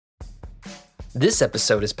This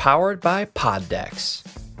episode is powered by Pod Decks.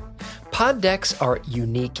 Pod Decks are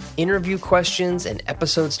unique interview questions and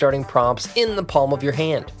episode starting prompts in the palm of your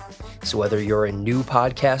hand. So whether you're a new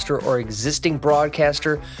podcaster or existing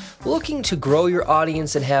broadcaster looking to grow your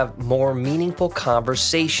audience and have more meaningful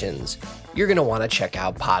conversations, you're going to want to check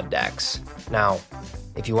out Pod Decks. Now,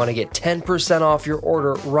 if you want to get 10% off your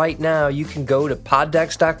order right now, you can go to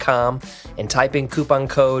poddecks.com and type in coupon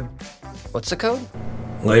code. What's the code?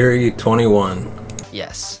 Larry21.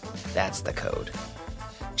 Yes, that's the code.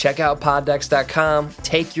 Check out poddecks.com.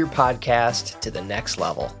 Take your podcast to the next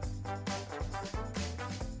level.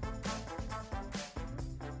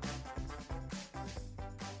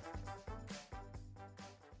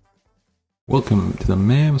 Welcome to the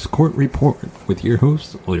Mavs Court Report with your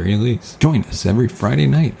host, Larry Elise. Join us every Friday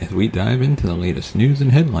night as we dive into the latest news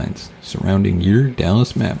and headlines surrounding your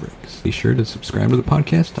Dallas Mavericks. Be sure to subscribe to the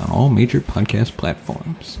podcast on all major podcast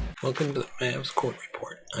platforms. Welcome to the Mavs Court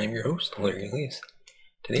Report. I'm your host, Larry Elise.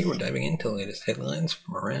 Today we're diving into the latest headlines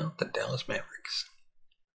from around the Dallas Mavericks.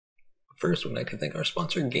 First, we'd like to thank our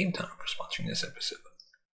sponsor, Game Time, for sponsoring this episode.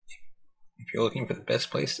 If you're looking for the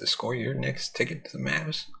best place to score your next ticket to the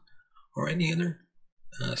Mavs, or any other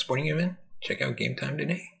sporting event, check out Game Time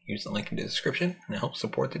today. Use the link in the description and help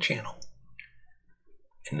support the channel.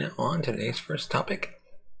 And now on to today's first topic.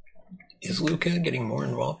 Is Luka getting more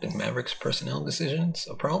involved in Mavericks personnel decisions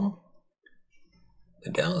a problem?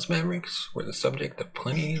 The Dallas Mavericks were the subject of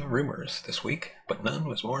plenty of rumors this week, but none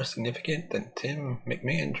was more significant than Tim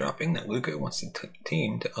McMahon dropping that Luka wants the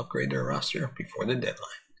team to upgrade their roster before the deadline.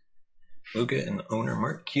 Luka and owner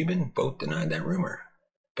Mark Cuban both denied that rumor,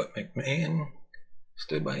 but McMahon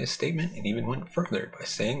stood by his statement and even went further by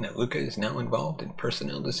saying that Luka is now involved in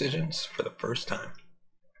personnel decisions for the first time.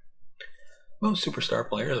 Most superstar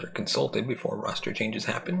players are consulted before roster changes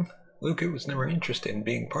happen. Luka was never interested in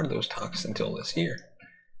being part of those talks until this year.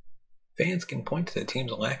 Fans can point to the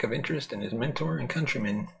team's lack of interest in his mentor and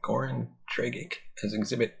countryman, Goran Dragic, as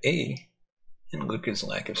Exhibit A in Luka's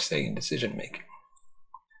lack of say in decision-making.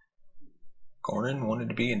 Goran wanted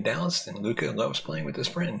to be in Dallas, and Luka loves playing with his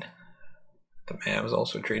friend. The Mavs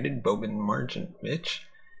also traded Boban Marjanovic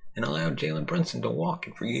and allowed Jalen Brunson to walk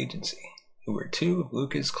in free agency, who were two of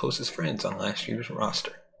Luka's closest friends on last year's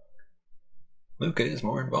roster. Luka is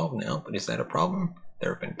more involved now, but is that a problem?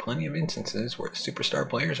 There have been plenty of instances where superstar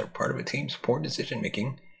players are part of a team's poor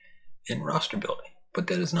decision-making and roster building, but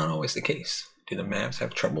that is not always the case. Do the Mavs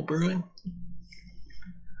have trouble brewing?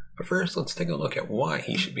 But first, let's take a look at why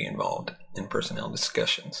he should be involved in personnel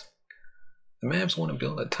discussions. The Mavs want to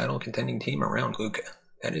build a title-contending team around Luka.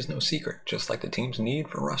 That is no secret, just like the team's need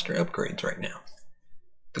for roster upgrades right now.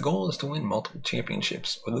 The goal is to win multiple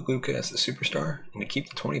championships with Luka as the superstar and to keep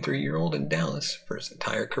the 23-year-old in Dallas for his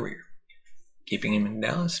entire career. Keeping him in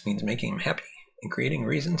Dallas means making him happy and creating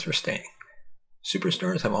reasons for staying.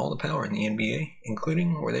 Superstars have all the power in the NBA,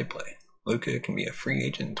 including where they play. Luka can be a free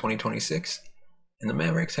agent in 2026, and the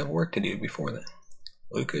Mavericks have work to do before then.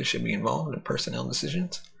 Luka should be involved in personnel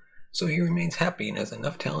decisions, so he remains happy and has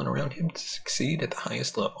enough talent around him to succeed at the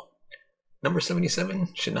highest level. Number 77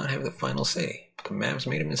 should not have the final say, but the Mavs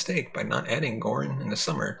made a mistake by not adding Goran in the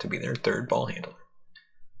summer to be their third ball handler.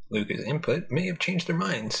 Luka's input may have changed their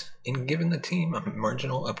minds and given the team a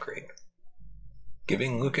marginal upgrade.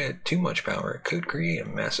 Giving Luka too much power could create a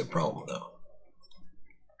massive problem, though.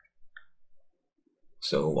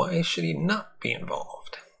 So why should he not be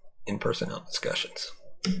involved in personnel discussions?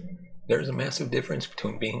 There is a massive difference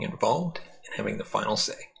between being involved and having the final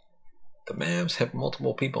say. The Mavs have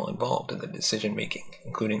multiple people involved in the decision-making,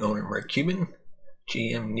 including owner Mark Cuban,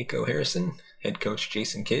 GM Nico Harrison, head coach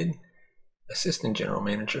Jason Kidd, assistant general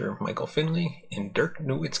manager Michael Finley, and Dirk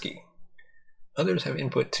Nowitzki. Others have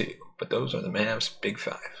input too, but those are the Mavs' big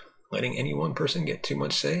five. Letting any one person get too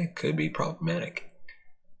much say could be problematic.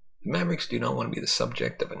 The Mavericks do not want to be the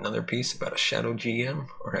subject of another piece about a shadow GM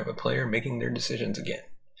or have a player making their decisions again.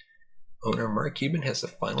 Owner Mark Cuban has the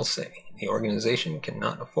final say. The organization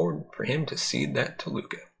cannot afford for him to cede that to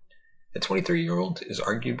Luka. The 23-year-old is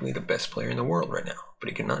arguably the best player in the world right now, but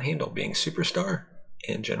he cannot handle being superstar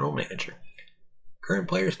and general manager. Current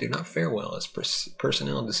players do not fare well as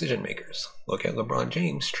personnel decision makers. Look at LeBron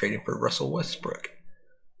James trading for Russell Westbrook,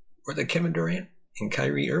 or the Kevin Durant and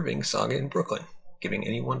Kyrie Irving saga in Brooklyn. Giving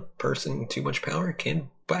any one person too much power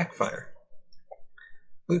can backfire.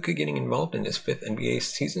 Luka getting involved in his fifth NBA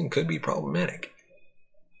season could be problematic.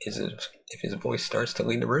 If his voice starts to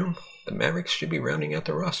lead the room, the Mavericks should be rounding out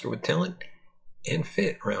the roster with talent and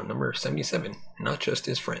fit around number 77, not just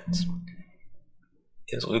his friends.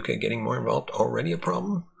 Is Luka getting more involved already a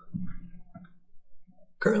problem?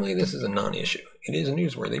 Currently, this is a non-issue. it is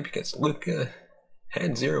newsworthy because Luka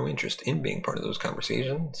had zero interest in being part of those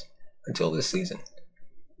conversations until this season.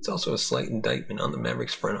 It's also a slight indictment on the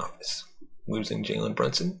Mavericks front office, losing Jalen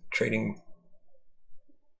Brunson, trading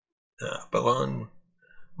Boban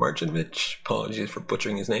Marjanovic, apologies for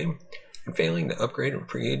butchering his name, and failing to upgrade in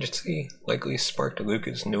free agency likely sparked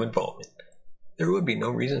Luka's new involvement. There would be no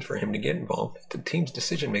reason for him to get involved if the team's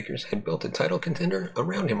decision makers had built a title contender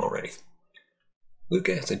around him already.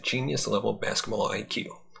 Luka has a genius-level basketball IQ,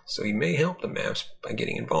 so he may help the Mavs by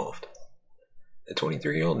getting involved. The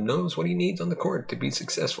 23-year-old knows what he needs on the court to be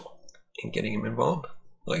successful, and getting him involved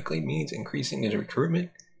likely means increasing his recruitment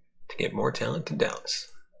to get more talent to Dallas.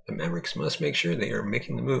 The Mavericks must make sure they are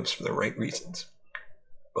making the moves for the right reasons,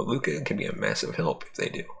 but Luka can be a massive help if they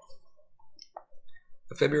do.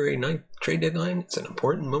 The February 9th trade deadline is an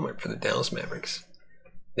important moment for the Dallas Mavericks.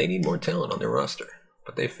 They need more talent on their roster,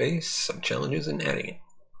 but they face some challenges in adding it.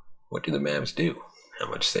 What do the Mavs do? How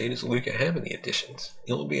much say does Luka have in the additions?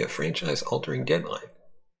 It will be a franchise-altering deadline,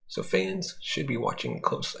 so fans should be watching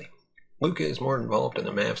closely. Luka is more involved in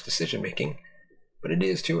the Mavs' decision-making, but it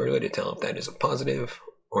is too early to tell if that is a positive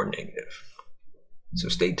or negative. So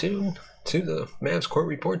stay tuned to the Mavs court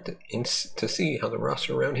report to see how the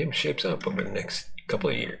roster around him shapes up over the next couple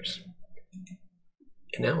of years.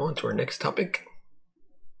 And now on to our next topic.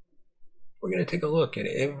 We're going to take a look at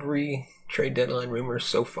every trade deadline rumor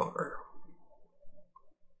so far.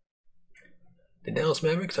 The Dallas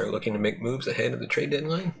Mavericks are looking to make moves ahead of the trade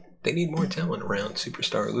deadline. They need more talent around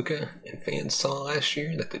superstar Luka, and fans saw last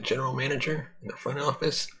year that the general manager and the front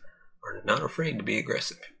office are not afraid to be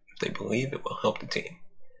aggressive if they believe it will help the team.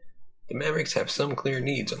 The Mavericks have some clear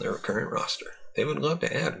needs on their current roster. They would love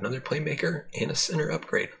to add another playmaker and a center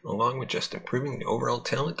upgrade, along with just improving the overall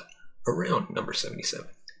talent around number 77.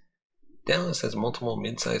 Dallas has multiple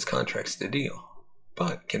mid-sized contracts to deal,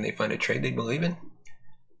 but can they find a trade they believe in?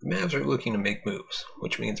 The Mavs are looking to make moves,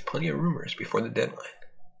 which means plenty of rumors before the deadline.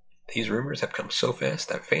 These rumors have come so fast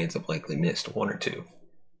that fans have likely missed one or two.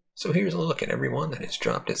 So here's a look at every one that is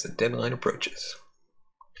dropped as the deadline approaches.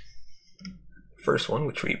 The first one,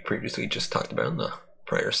 which we previously just talked about in the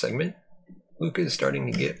prior segment, Luka is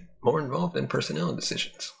starting to get more involved in personnel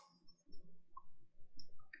decisions,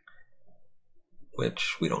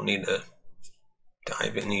 which we don't need to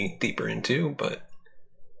dive any deeper into, but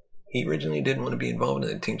he originally didn't want to be involved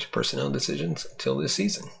in the team's personnel decisions until this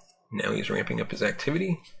season. Now he's ramping up his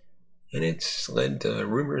activity, and it's led to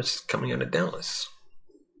rumors coming out of Dallas.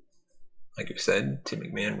 Like we said, Tim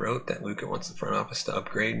McMahon wrote that Luka wants the front office to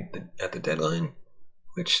upgrade at the deadline,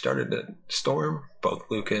 which started a storm. Both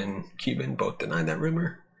Luka and Cuban both denied that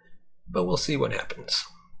rumor, but we'll see what happens.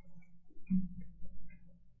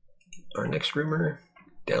 Our next rumor,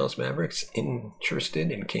 Dallas Mavericks interested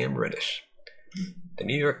in Cam Reddish. The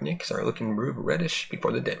New York Knicks are looking to move Reddish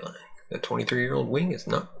before the deadline. The 23-year-old wing is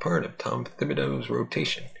not part of Tom Thibodeau's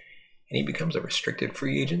rotation, and he becomes a restricted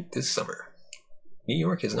free agent this summer. New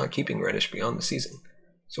York is not keeping Reddish beyond the season,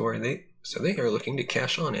 so they are looking to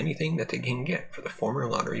cash on anything that they can get for the former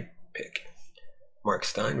lottery pick. Mark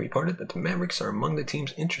Stein reported that the Mavericks are among the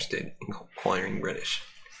teams interested in acquiring Reddish.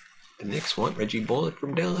 The Knicks want Reggie Bullock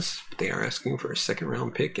from Dallas, but they are asking for a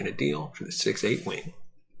second-round pick and a deal for the 6'8" wing.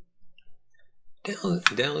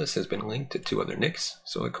 Dallas has been linked to two other Knicks,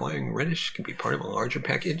 so acquiring Reddish could be part of a larger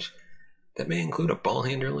package that may include a ball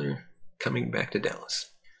handler coming back to Dallas.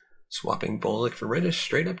 Swapping Bullock for Reddish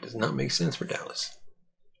straight up does not make sense for Dallas.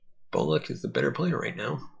 Bullock is the better player right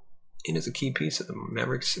now, and is a key piece of the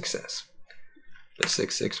Mavericks' success. The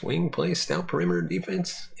 6'6" wing plays stout perimeter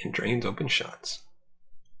defense and drains open shots.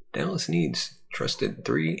 Dallas needs trusted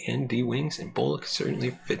 3 and D wings, and Bullock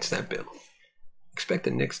certainly fits that bill. Expect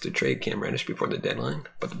the Knicks to trade Cam Reddish before the deadline,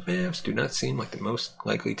 but the Mavs do not seem like the most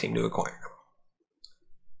likely team to acquire him.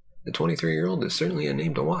 The 23-year-old is certainly a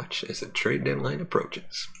name to watch as the trade deadline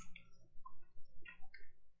approaches.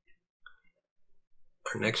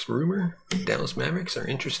 Our next rumor, Dallas Mavericks are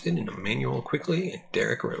interested in Emmanuel Quickley and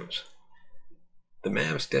Derrick Rose. The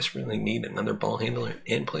Mavs desperately need another ball handler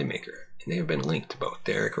and playmaker, and they have been linked to both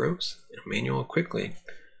Derrick Rose and Emmanuel Quickley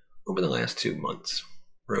over the last 2 months.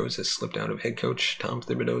 Rose has slipped out of head coach Tom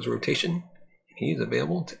Thibodeau's rotation, and he is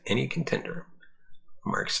available to any contender.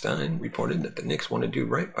 Mark Stein reported that the Knicks want to do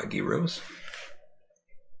right by D. Rose.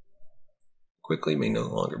 Quickley may no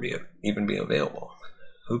longer even be available.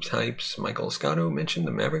 Hoops Hype's Michael Scotto mentioned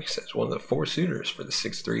the Mavericks as one of the 4 suitors for the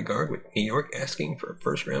 6'3" guard, with New York asking for a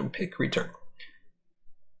first-round pick return.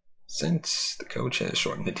 Since the coach has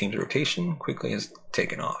shortened the team's rotation, Quickley has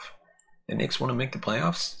taken off. The Knicks want to make the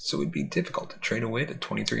playoffs, so it would be difficult to trade away the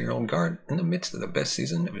 23-year-old guard in the midst of the best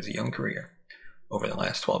season of his young career. Over the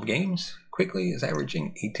last 12 games, Quickly is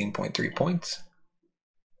averaging 18.3 points,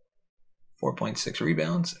 4.6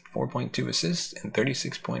 rebounds, 4.2 assists, and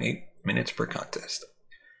 36.8 minutes per contest.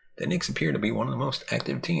 The Knicks appear to be one of the most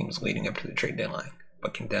active teams leading up to the trade deadline,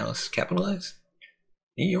 but can Dallas capitalize?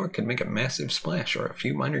 New York could make a massive splash or a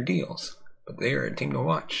few minor deals, but they are a team to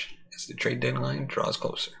watch as the trade deadline draws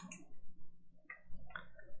closer.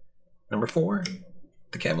 Number 4,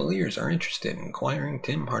 the Cavaliers are interested in acquiring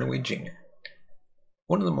Tim Hardaway Jr.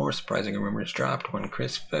 One of the more surprising rumors dropped when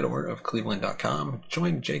Chris Fedor of Cleveland.com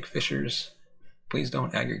joined Jake Fisher's Please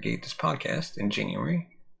Don't Aggregate This podcast in January,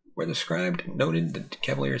 where the Scribe noted the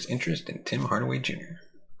Cavaliers' interest in Tim Hardaway Jr.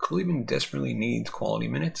 Cleveland desperately needs quality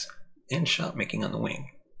minutes and shot making on the wing,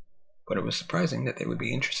 but it was surprising that they would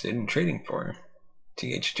be interested in trading for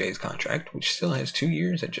THJ's contract, which still has 2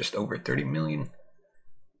 years at just over $30 million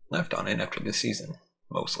left on it after this season.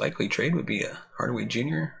 Most likely trade would be a Hardaway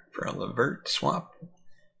Jr. for a LeVert swap,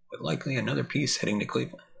 with likely another piece heading to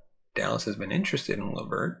Cleveland. Dallas has been interested in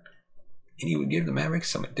LeVert, and he would give the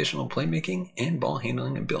Mavericks some additional playmaking and ball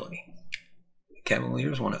handling ability. The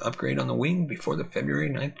Cavaliers want to upgrade on the wing before the February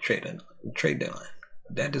 9th trade deadline,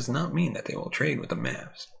 but that does not mean that they will trade with the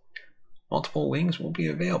Mavs. Multiple wings will be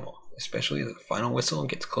available, especially as the final whistle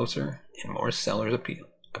gets closer and more sellers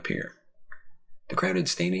appear. The crowded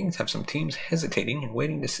standings have some teams hesitating and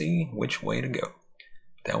waiting to see which way to go.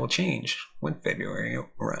 That will change when February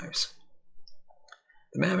arrives.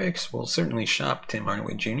 The Mavericks will certainly shop Tim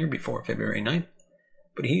Hardaway Jr. before February 9th,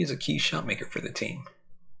 but he is a key shot maker for the team.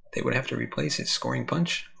 They would have to replace his scoring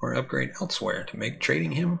punch or upgrade elsewhere to make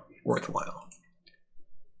trading him worthwhile.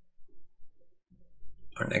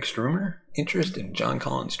 Our next rumor, interest in John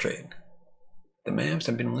Collins trade. The Mavs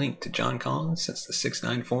have been linked to John Collins since the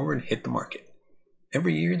 6'9" forward hit the market.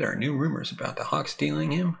 Every year there are new rumors about the Hawks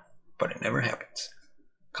dealing him, but it never happens.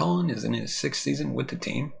 Collins is in his 6th season with the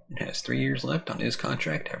team and has 3 years left on his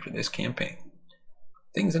contract after this campaign.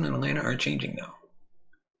 Things in Atlanta are changing though.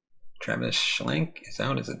 Travis Schlenk is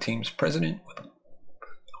out as the team's president,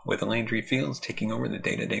 with Landry Fields taking over the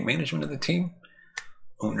day-to-day management of the team.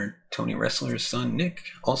 Owner Tony Ressler's son Nick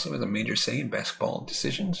also has a major say in basketball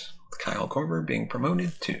decisions, with Kyle Korver being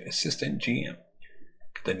promoted to assistant GM.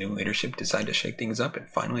 Could the new leadership decide to shake things up and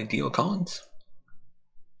finally deal Collins?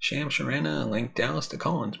 Shams Charania linked Dallas to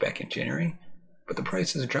Collins back in January, but the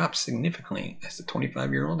price has dropped significantly as the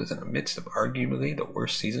 25-year-old is in the midst of arguably the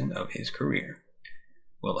worst season of his career.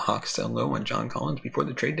 Will the Hawks sell low on John Collins before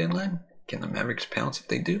the trade deadline? Can the Mavericks pounce if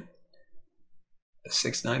they do? The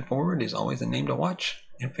 6'9" forward is always a name to watch,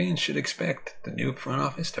 and fans should expect the new front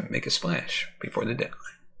office to make a splash before the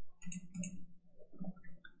deadline.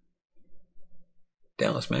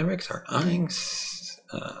 Dallas Mavericks are eyeing,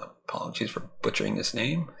 apologies for butchering this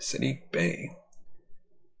name, Saddiq Bey.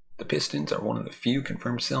 The Pistons are one of the few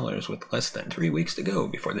confirmed sellers with less than 3 weeks to go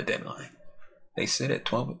before the deadline. They sit at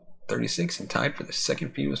 12-36 and tied for the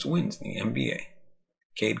second fewest wins in the NBA.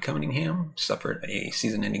 Cade Cunningham suffered a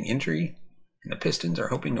season-ending injury, and the Pistons are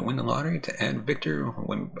hoping to win the lottery to add Victor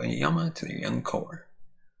Wembanyama to their young core.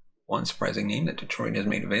 One surprising name that Detroit has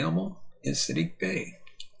made available is Saddiq Bey.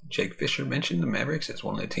 Jake Fisher mentioned the Mavericks as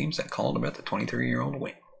one of the teams that called about the 23-year-old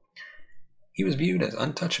wing. He was viewed as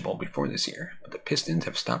untouchable before this year, but the Pistons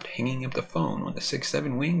have stopped hanging up the phone when the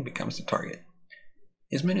 6'7" wing becomes the target.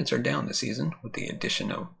 His minutes are down this season with the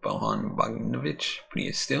addition of Bojan Bogdanovic, but he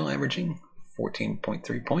is still averaging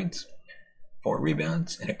 14.3 points, 4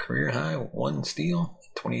 rebounds, and a career-high 1 steal,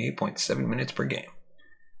 28.7 minutes per game.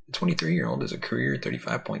 The 23-year-old is a career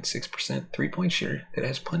 35.6% three-point shooter that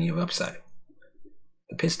has plenty of upside.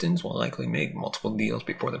 The Pistons will likely make multiple deals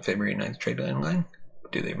before the February 9th trade deadline.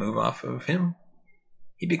 But do they move off of him?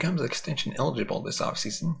 He becomes extension eligible this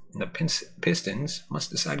offseason, and the Pistons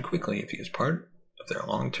must decide quickly if he is part of their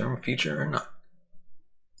long-term future or not.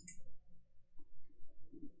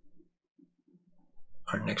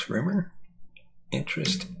 Our next rumor,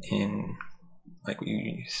 interest in, like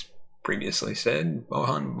we previously said,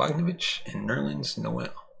 Bojan Bogdanovic and Nerlens Noel.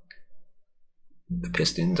 The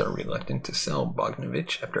Pistons are reluctant to sell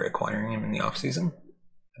Bogdanovic after acquiring him in the offseason.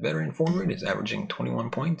 The veteran forward is averaging 21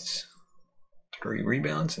 points, 3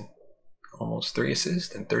 rebounds, and almost 3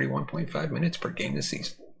 assists, and 31.5 minutes per game this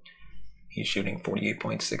season. He's shooting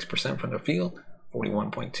 48.6% from the field,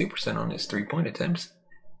 41.2% on his 3-point attempts,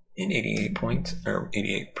 and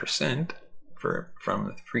 88% from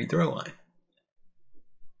the free throw line.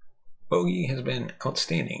 Bogey has been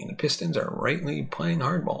outstanding, and the Pistons are rightly playing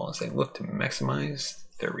hardball as they look to maximize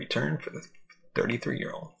their return for the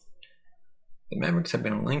 33-year-old. The Mavericks have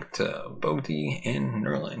been linked to Bogey and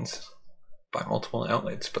Nerlens by multiple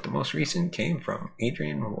outlets, but the most recent came from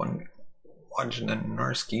Adrian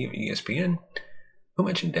Wojnarowski of ESPN, who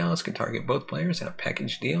mentioned Dallas could target both players in a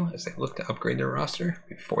package deal as they look to upgrade their roster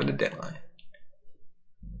before the deadline.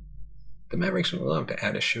 The Mavericks would love to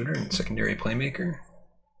add a shooter and secondary playmaker,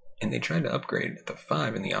 and they tried to upgrade at the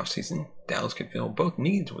 5 in the offseason. Dallas could fill both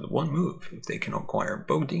needs with one move if they can acquire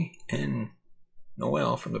Bogdy and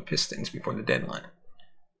Noel from the Pistons before the deadline.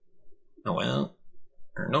 Noel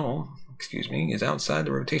is outside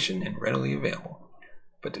the rotation and readily available,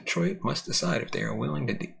 but Detroit must decide if they are willing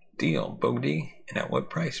to deal Bogdy and at what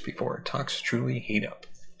price before talks truly heat up.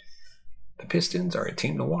 The Pistons are a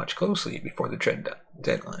team to watch closely before the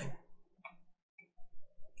deadline.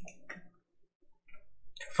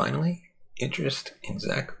 Finally, interest in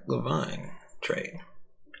Zach LaVine trade.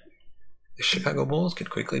 The Chicago Bulls could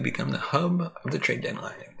quickly become the hub of the trade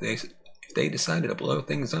deadline if they decided to blow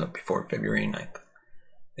things up before February 9th.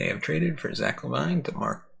 They have traded for Zach LaVine,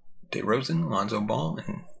 DeMar DeRozan, Lonzo Ball,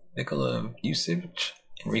 and Nikola Vucevic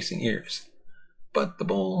in recent years. But the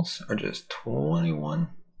Bulls are just 21-24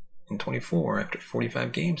 after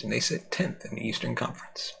 45 games, and they sit 10th in the Eastern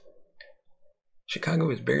Conference. Chicago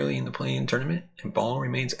is barely in the play-in tournament, and Ball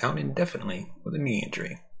remains out indefinitely with a knee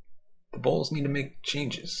injury. The Bulls need to make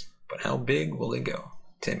changes, but how big will they go?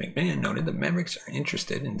 Tim McMahon noted the Mavericks are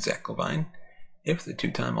interested in Zach LaVine if the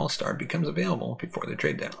two-time All-Star becomes available before the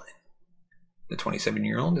trade deadline. The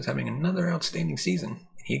 27-year-old is having another outstanding season,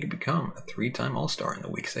 and he could become a 3-time All-Star in the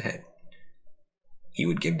weeks ahead. He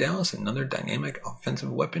would give Dallas another dynamic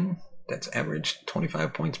offensive weapon that's averaged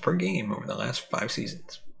 25 points per game over the last 5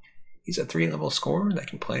 seasons. He's a 3-level scorer that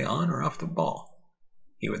can play on or off the ball.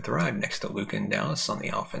 He would thrive next to Luka and Dallas on the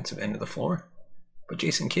offensive end of the floor, but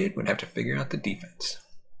Jason Kidd would have to figure out the defense.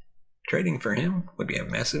 Trading for him would be a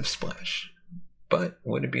massive splash, but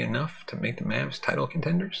would it be enough to make the Mavs title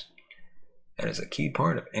contenders? That is a key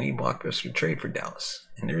part of any blockbuster trade for Dallas,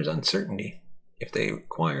 and there is uncertainty if they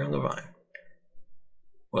acquire LaVine.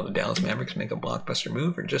 Will the Dallas Mavericks make a blockbuster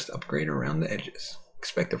move or just upgrade around the edges?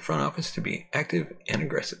 Expect the front office to be active and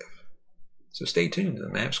aggressive. So stay tuned to the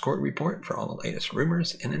Mavs Court Report for all the latest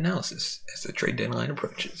rumors and analysis as the trade deadline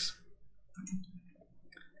approaches.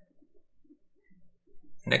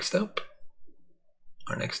 Next up,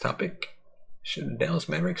 our next topic, should the Dallas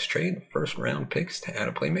Mavericks trade first-round picks to add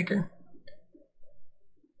a playmaker?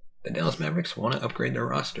 The Dallas Mavericks want to upgrade their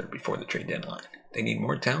roster before the trade deadline. They need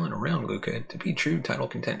more talent around Luka to be true title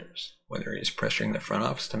contenders, whether it is pressuring the front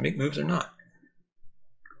office to make moves or not.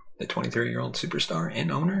 The 23-year-old superstar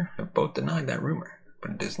and owner have both denied that rumor,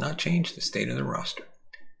 but it does not change the state of the roster.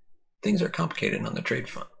 Things are complicated on the trade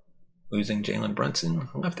front. Losing Jalen Brunson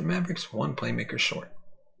left the Mavericks one playmaker short.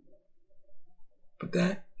 But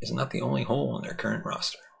that is not the only hole in their current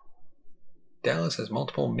roster. Dallas has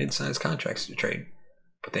multiple mid-sized contracts to trade,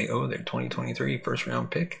 but they owe their 2023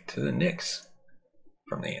 first-round pick to the Knicks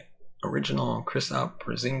from the original Kristaps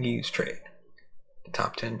Porzingis trade. The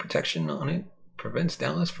top 10 protection on it prevents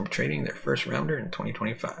Dallas from trading their first-rounder in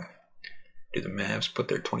 2025. Do the Mavs put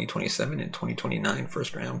their 2027 and 2029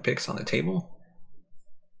 first-round picks on the table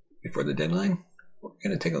before the deadline? We're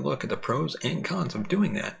going to take a look at the pros and cons of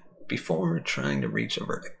doing that before trying to reach a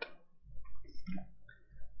verdict.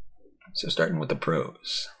 So starting with the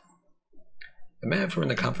pros. The Mavs were in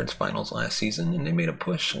the conference finals last season, and they made a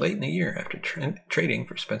push late in the year after trading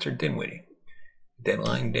for Spencer Dinwiddie. The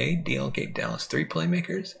deadline day deal gave Dallas 3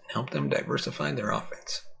 playmakers and helped them diversify their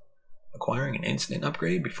offense. Acquiring an instant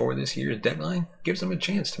upgrade before this year's deadline gives them a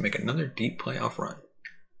chance to make another deep playoff run.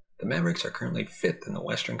 The Mavericks are currently 5th in the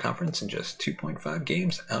Western Conference and just 2.5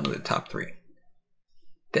 games out of the top 3.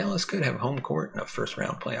 Dallas could have home court in a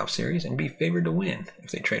first-round playoff series and be favored to win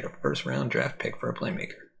if they trade a first-round draft pick for a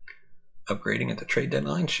playmaker. Upgrading at the trade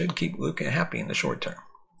deadline should keep Luka happy in the short term.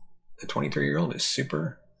 The 23-year-old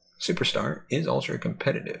superstar is ultra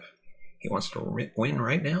competitive. He wants to win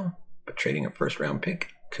right now, but trading a first-round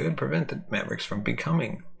pick could prevent the Mavericks from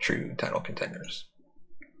becoming true title contenders.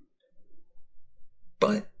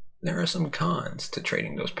 But there are some cons to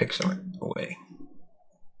trading those picks away.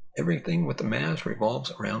 Everything with the Mavs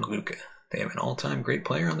revolves around Luka. They have an all-time great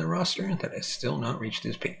player on their roster that has still not reached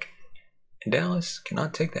his peak, and Dallas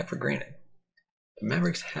cannot take that for granted. The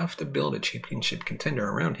Mavericks have to build a championship contender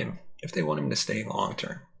around him if they want him to stay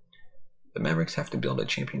long-term. The Mavericks have to build a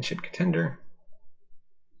championship contender,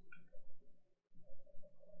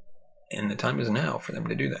 and the time is now for them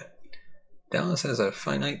to do that. Dallas has a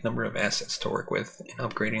finite number of assets to work with in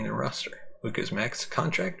upgrading their roster. Luka's max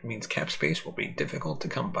contract means cap space will be difficult to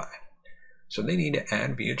come by, so they need to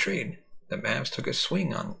add via trade. The Mavs took a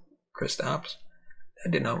swing on Kristaps.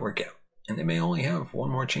 That did not work out, and they may only have one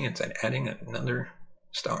more chance at adding another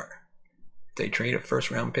star. If they trade a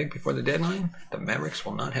first-round pick before the deadline, the Mavericks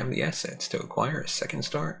will not have the assets to acquire a second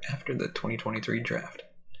star after the 2023 draft.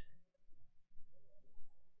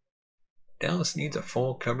 Dallas needs a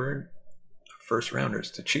full cupboard of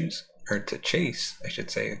first-rounders to chase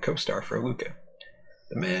a co-star for Luka.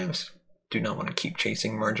 The Mavs do not want to keep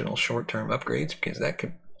chasing marginal short-term upgrades because that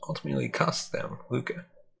could ultimately cost them Luka.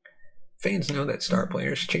 Fans know that star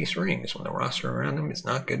players chase rings when the roster around them is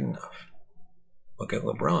not good enough. Look at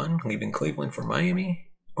LeBron leaving Cleveland for Miami,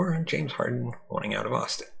 or James Harden wanting out of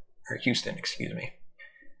Houston.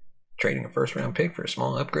 Trading a first-round pick for a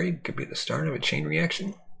small upgrade could be the start of a chain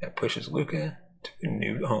reaction that pushes Luka to a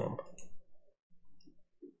new home.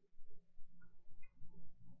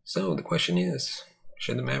 So the question is,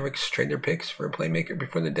 should the Mavericks trade their picks for a playmaker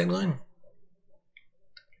before the deadline?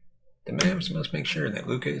 The Mavs must make sure that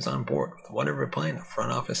Luka is on board with whatever plan the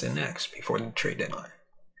front office enacts before the trade deadline.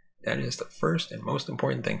 That is the first and most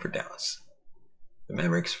important thing for Dallas. The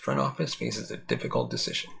Mavericks front office faces a difficult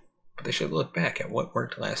decision, but they should look back at what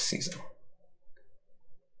worked last season.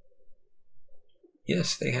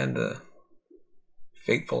 Yes, they had the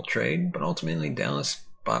fateful trade, but ultimately Dallas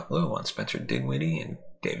bought low on Spencer Dinwiddie and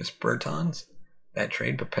Davis Bertans. That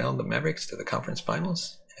trade propelled the Mavericks to the conference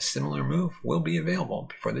finals. A similar move will be available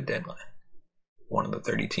before the deadline. One of the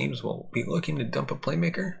 30 teams will be looking to dump a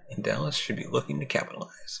playmaker, and Dallas should be looking to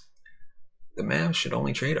capitalize. The Mavs should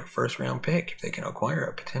only trade a first-round pick if they can acquire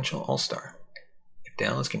a potential all-star. If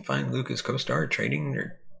Dallas can find Luka's co-star, trading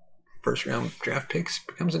their first-round draft picks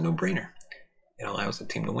becomes a no-brainer. It allows the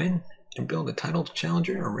team to win and build a title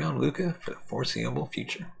challenger around Luka for the foreseeable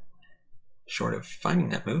future. Short of finding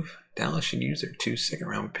that move, Dallas should use their 2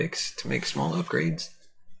 second-round picks to make small upgrades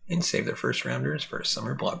and save their first-rounders for a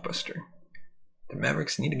summer blockbuster. The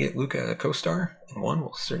Mavericks need to get Luka a co-star, and one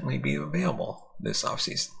will certainly be available this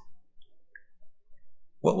offseason.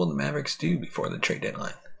 What will the Mavericks do before the trade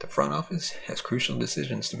deadline? The front office has crucial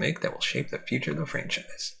decisions to make that will shape the future of the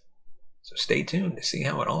franchise. So stay tuned to see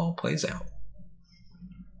how it all plays out.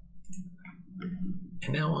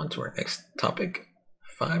 And now on to our next topic,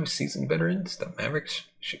 5 seasoned veterans the Mavericks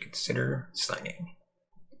should consider signing.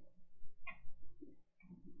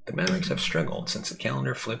 The Mavericks have struggled since the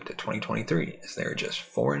calendar flipped to 2023, as they are just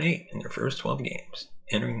 4-8 in their first 12 games.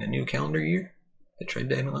 Entering the new calendar year, the trade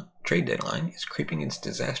deadline is creeping its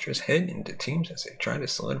disastrous head into teams as they try to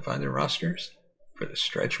solidify their rosters for the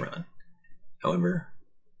stretch run. However,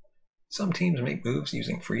 some teams make moves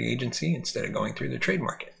using free agency instead of going through the trade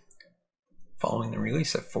market. Following the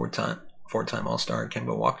release of four-time All-Star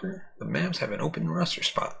Kemba Walker, the Mavs have an open roster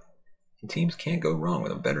spot, and teams can't go wrong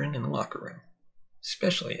with a veteran in the locker room,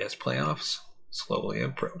 especially as playoffs slowly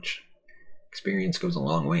approach. Experience goes a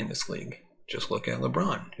long way in this league. Just look at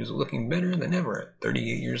LeBron, who's looking better than ever at 38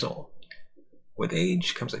 years old. With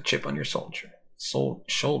age comes a chip on your shoulder,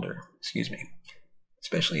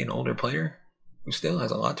 especially an older player who still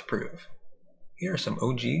has a lot to prove. Here are some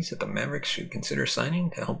OGs that the Mavericks should consider signing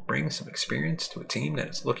to help bring some experience to a team that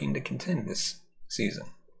is looking to contend this season.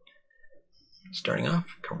 Starting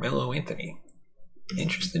off, Carmelo Anthony.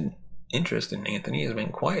 Interest in Anthony has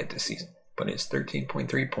been quiet this season, but his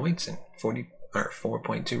 13.3 points and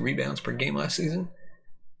 4.2 rebounds per game last season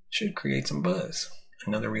should create some buzz.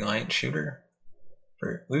 Another reliant shooter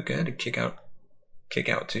for Luka to kick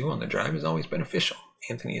out to on the drive is always beneficial.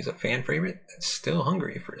 Anthony is a fan favorite that's still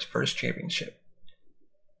hungry for his first championship.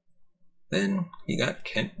 Then you got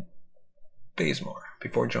Kent Bazemore.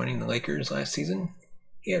 Before joining the Lakers last season,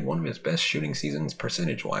 he had one of his best shooting seasons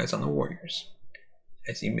percentage-wise on the Warriors,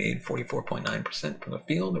 as he made 44.9% from the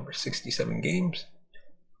field over 67 games,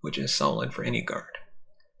 which is solid for any guard.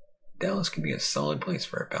 Dallas could be a solid place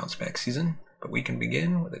for a bounce-back season, but we can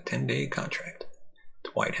begin with a 10-day contract.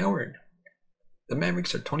 Dwight Howard. The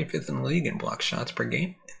Mavericks are 25th in the league in block shots per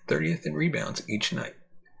game and 30th in rebounds each night.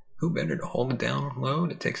 Who better to hold it down low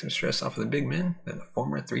to take some stress off of the big men than the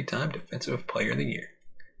former 3-time Defensive Player of the Year?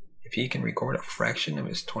 If he can record a fraction of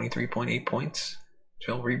his 23.8 points,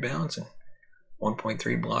 12 rebounds, and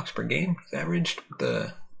 1.3 blocks per game he's averaged with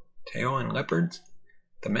the Teo and Leopards,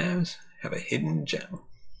 the Mavs have a hidden gem.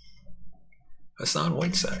 Hassan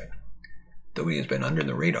Whiteside. Though he has been under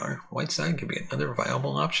the radar, Whiteside could be another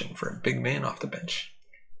viable option for a big man off the bench.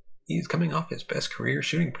 He is coming off his best career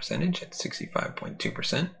shooting percentage at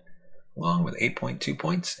 65.2%, along with 8.2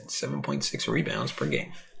 points and 7.6 rebounds per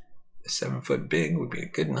game. The 7-foot big would be a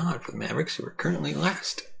good nod for the Mavericks, who are currently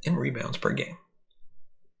last in rebounds per game.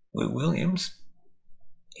 Lou Williams.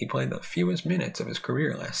 He played the fewest minutes of his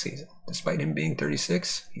career last season. Despite him being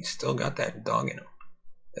 36, he's still got that dog in him.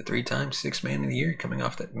 The 3-time Sixth Man of the Year coming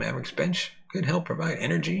off that Mavericks bench could help provide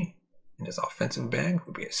energy, and his offensive bag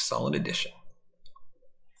would be a solid addition.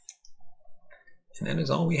 And that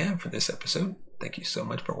is all we have for this episode. Thank you so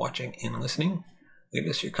much for watching and listening. Leave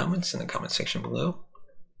us your comments in the comment section below,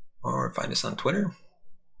 or find us on Twitter.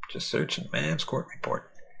 Just search Mavs Court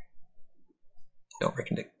Report. Don't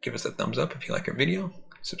forget to give us a thumbs up if you like our video.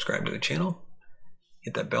 Subscribe to the channel.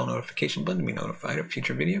 Hit that bell notification button to be notified of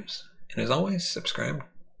future videos. And as always, subscribe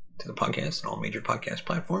to the podcast on all major podcast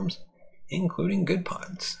platforms, including Good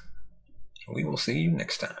Pods. And we will see you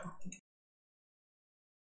next time.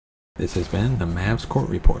 This has been the Mavs Court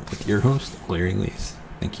Report with your host, Larry Leese.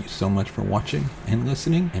 Thank you so much for watching and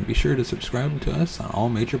listening, and be sure to subscribe to us on all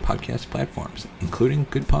major podcast platforms, including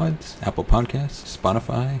Good Pods, Apple Podcasts,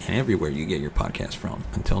 Spotify, and everywhere you get your podcasts from.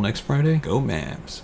 Until next Friday, go Mavs!